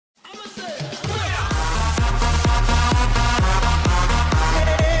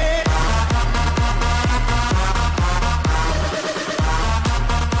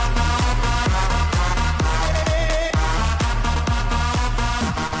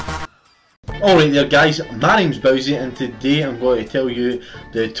Alright there guys, my name's Bowzy and today I'm going to tell you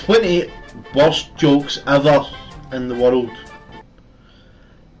the 20 worst jokes ever in the world.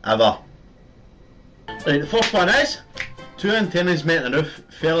 Ever. Right, the first one is, two antennas met on a roof,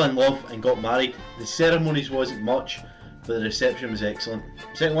 fell in love and got married. The ceremonies wasn't much, but the reception was excellent.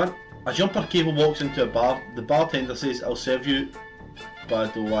 Second one, a jumper cable walks into a bar, the bartender says, "I'll serve you," but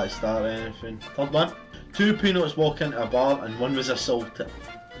I don't want to start anything. Third one, two peanuts walk into a bar and one was assaulted.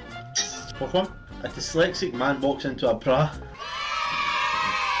 Fourth one, a dyslexic man walks into a bra.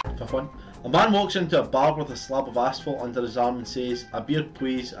 Fifth one, a man walks into a bar with a slab of asphalt under his arm and says, "A beer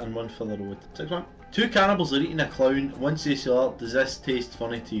please and one for the road." Sixth one, two cannibals are eating a clown. One says to the other, "Does this taste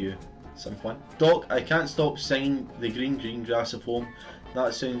funny to you?" Seventh one, "Doc, I can't stop singing the green grass of home.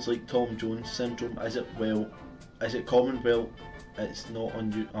 That sounds like Tom Jones syndrome. Is it? Well, is it common? Well, it's not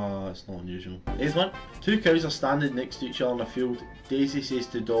it's not unusual." Eighth one, two cows are standing next to each other in a field. Daisy says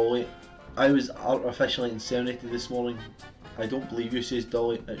to Dolly, "I was artificially inseminated this morning." "I don't believe you," says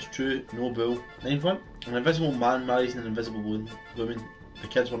Dolly. "It's true, no bull." Ninth one, an invisible man marries an invisible woman. The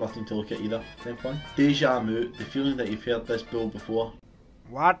kids were nothing to look at either. Tenth one, deja vu, the feeling that you've heard this bull before.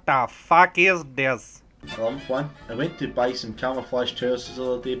 What the fuck is this? 11th one, I went to buy some camouflage trousers the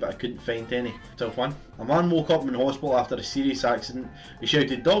other day but I couldn't find any. 12th one, a man woke up in hospital after a serious accident. He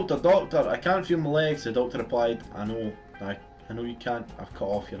shouted, "Doctor, doctor, I can't feel my legs." The doctor replied, "I know you can't, I've cut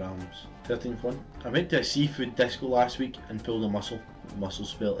off your arms." 13th one, I went to a seafood disco last week and pulled a mussel. Mussel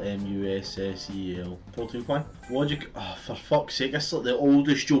spelled M-U-S-S-E-L. 14th one, oh for fuck's sake, this is like the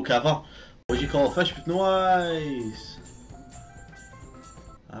oldest joke ever. What do you call a fish with no eyes?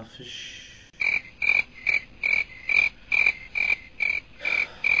 A fish.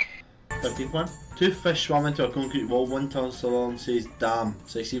 15th one, two fish swam into a concrete wall, one turns to the other and says, "Damn."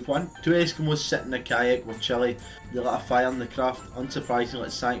 16th one, two Eskimos sit in a kayak with chili, they lit a fire in the craft, unsurprisingly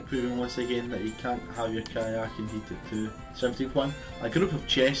it sank, proving once again that you can't have your kayak and heat it too. 17th one, a group of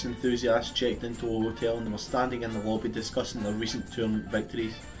chess enthusiasts checked into a hotel and they were standing in the lobby discussing their recent tournament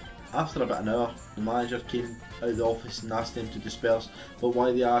victories. After about an hour, the manager came out of the office and asked them to disperse, but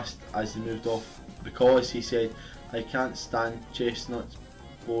why, they asked as they moved off. "Because," he said, "I can't stand chestnuts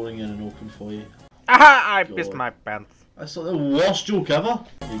boring in an open foyer." Aha! I pissed my pants. That's like the worst joke ever.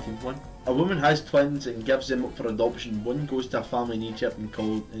 18th one, a woman has twins and gives them up for adoption. One goes to a family in Egypt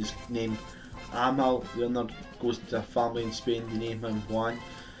and is named Amal. The other goes to a family in Spain, they name him Juan.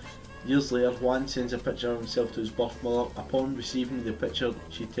 Years later, Juan sends a picture of himself to his birth mother. Upon receiving the picture,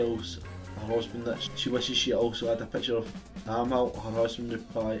 she tells her husband that she wishes she also had a picture of Amal. Her husband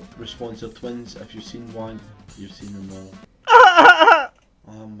responds, "They're twins. If you've seen one, you've seen them all."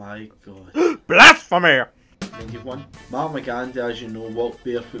 Oh my god. Blasphemy! 91. Mahatma Gandhi, as you know, walked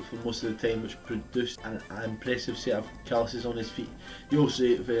barefoot for most of the time, which produced an impressive set of calluses on his feet. He also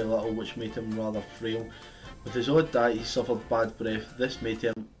ate very little, which made him rather frail. With his odd diet, he suffered bad breath. This made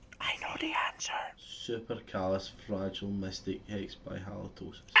him, I know the answer, super callous, fragile, mystic, hexed by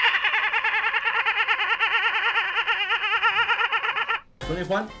halitosis.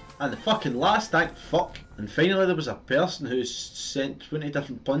 21. And the fucking last, thank fuck. And finally there was a person who sent 20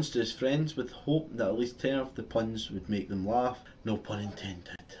 different puns to his friends with hope that at least 10 of the puns would make them laugh. No pun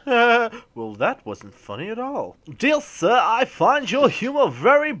intended. Well, that wasn't funny at all. Dear sir, I find your humour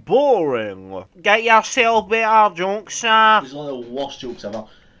very boring. Get yourself better jokes, sir. These are the worst jokes ever.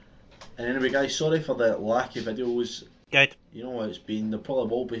 And anyway guys, sorry for the lack of videos. Good. You know what it's been, there probably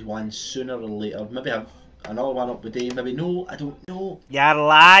will be one sooner or later. Maybe have another one up today, maybe no, I don't know. You're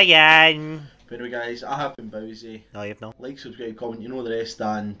lying. But anyway guys, I have been Bowzy. No, you've not. Like, subscribe, comment, you know the rest,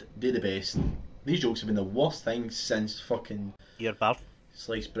 and do the best. These jokes have been the worst things since fucking Your birth.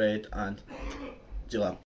 sliced bread and... See you later.